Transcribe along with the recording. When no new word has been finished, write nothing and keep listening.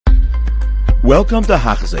Welcome to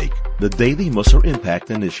Hachzeik, the Daily Musar Impact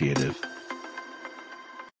Initiative.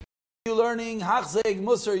 You're learning Hachzeik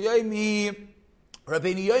Musar Yomi,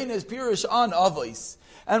 Rabbeinu Yona's Pirush on Avos.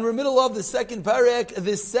 And we're in the middle of the second parak,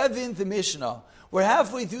 the seventh Mishnah. We're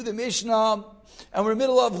halfway through the Mishnah, and we're in the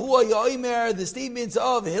middle of Hua Yoimer, the statements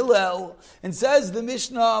of Hillel, and says the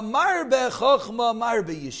Mishnah, Marbe Chachma,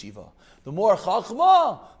 Marbe Yeshiva. The more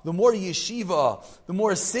Chachma, the more Yeshiva, the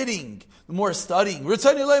more sitting, the more studying. What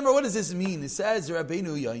does this mean? It says,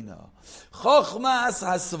 Rabbeinu Yonah, Chachmas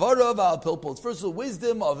hasvarav al pilpul. First of all,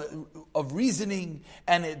 wisdom of reasoning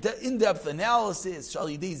and in-depth analysis. Shal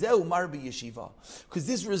yidei zeu marbi yeshiva. Because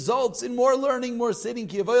this results in more learning, more sitting.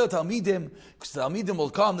 Ki yavaya talmidim. Because talmidim will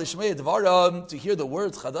come l'shmei dvaram, to hear the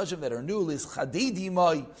words chadashim that are new, lis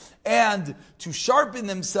chadedimai, and to sharpen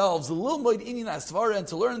themselves, a little more inyan asvara, and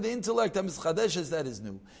to learn the intellect that is chadeshes, that is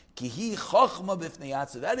new. Kihi chachma b'fnei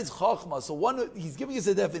yatzah. That is chachma. So he's giving us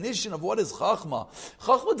a definition of what is chachma.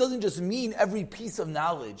 Chachma doesn't just mean every piece of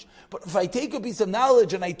knowledge. But if I take a piece of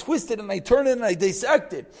knowledge and I twist it and I turn it and I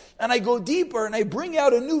dissect it and I go deeper and I bring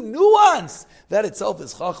out a new nuance, that itself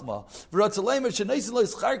is chachma.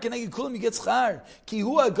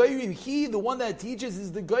 He, the one that teaches,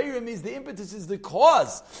 is the gairim, is the impetus, is the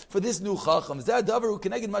cause for this new chacham.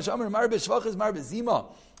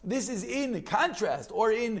 This is in contrast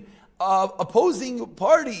or in opposing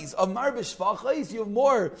parties of marbish fachais. You have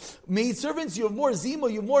more maidservants, you have more zima,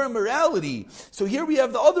 you have more immorality. So here we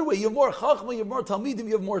have the other way. You have more chachma, you have more talmidim,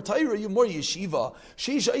 you have more taira, you have more yeshiva.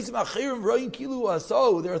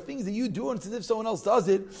 There are things that you do and it's as if someone else does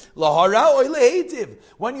it. When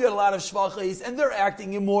you had a lot of shvachais and they're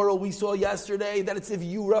acting immoral, we saw yesterday that it's if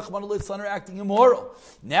you, Rachman al-Litzlan, are acting immoral.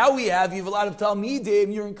 Now you have a lot of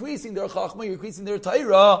talmidim, you're increasing their chachma, you're increasing their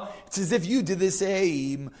taira. It's as if you did the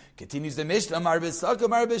same. Continues the Mishnah, Mar b'saka,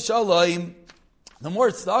 Mar b'shalayim. The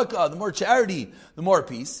more tzedakah, the more charity, the more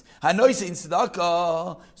peace. Hanoise in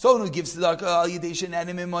tzedakah, someone who gives tzedakah, al yidei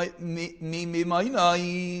she'enim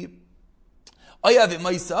mimaynai.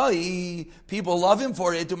 People love him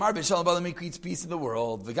for it. He creates peace in the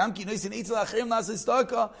world.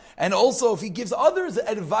 And also, if he gives others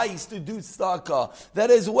advice to do tzedakah, that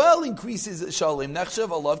as well increases shalom.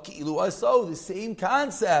 The same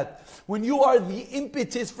concept. When you are the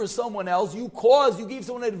impetus for someone else, you gave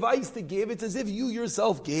someone advice to give. It's as if you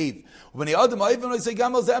yourself gave.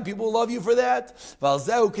 People love you for that.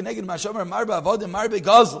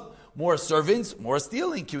 More servants, more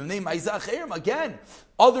stealing. Again,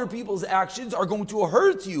 other people's actions are going to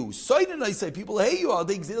hurt you. People hate you.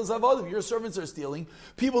 Your servants are stealing.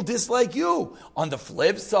 People dislike you. On the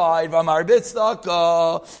flip side, everyone knows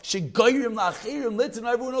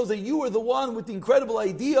that you are the one with the incredible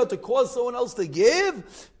idea to cause someone else to give.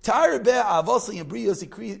 It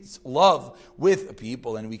creates love with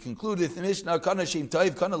people. And we conclude with the Mishnah, if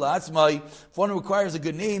one requires a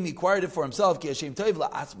good name, he acquired it for himself.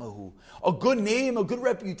 A good name, a good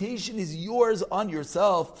reputation is yours on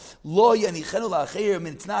yourself. It's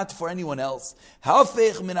not for anyone else.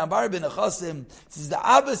 This is the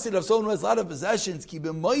opposite of someone who has a lot of possessions.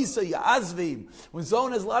 When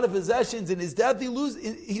someone has a lot of possessions, in his death he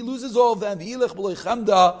loses all of them.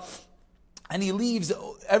 And he leaves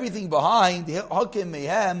everything behind.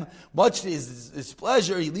 Much to his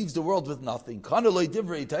pleasure, he leaves the world with nothing. But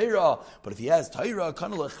if he has Taira,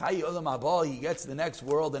 he gets the next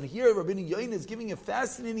world. And here Rabbeinu Yonah is giving a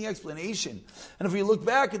fascinating explanation. And if we look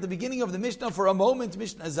back at the beginning of the Mishnah for a moment,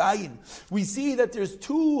 Mishnah Zayin, we see that there's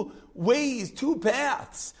two ways, two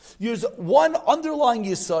paths. There's one underlying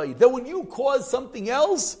yesod, that when you cause something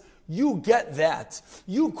else, you get that.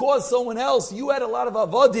 You cause someone else, you had a lot of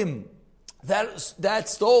avodim that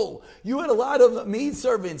stole. You had a lot of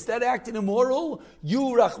maidservants that acted immoral.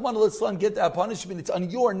 You, Rahman al-Islam, get that punishment. It's on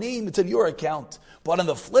your name, it's on your account. But on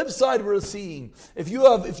the flip side, we're seeing, if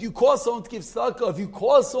you cause someone to give tzedakah, if you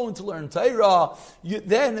cause someone to learn Torah,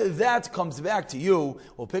 then that comes back to you.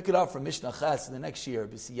 We'll pick it up from Mishnah Ches in the next year.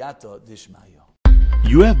 B'siyata dishmaya.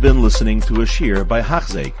 You have been listening to a shir by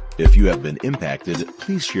Hachzeik. If you have been impacted,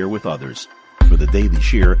 please share with others. For the daily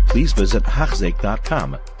shir, please visit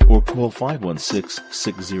Hachzeik.com or call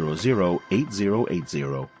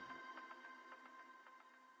 516-600-8080.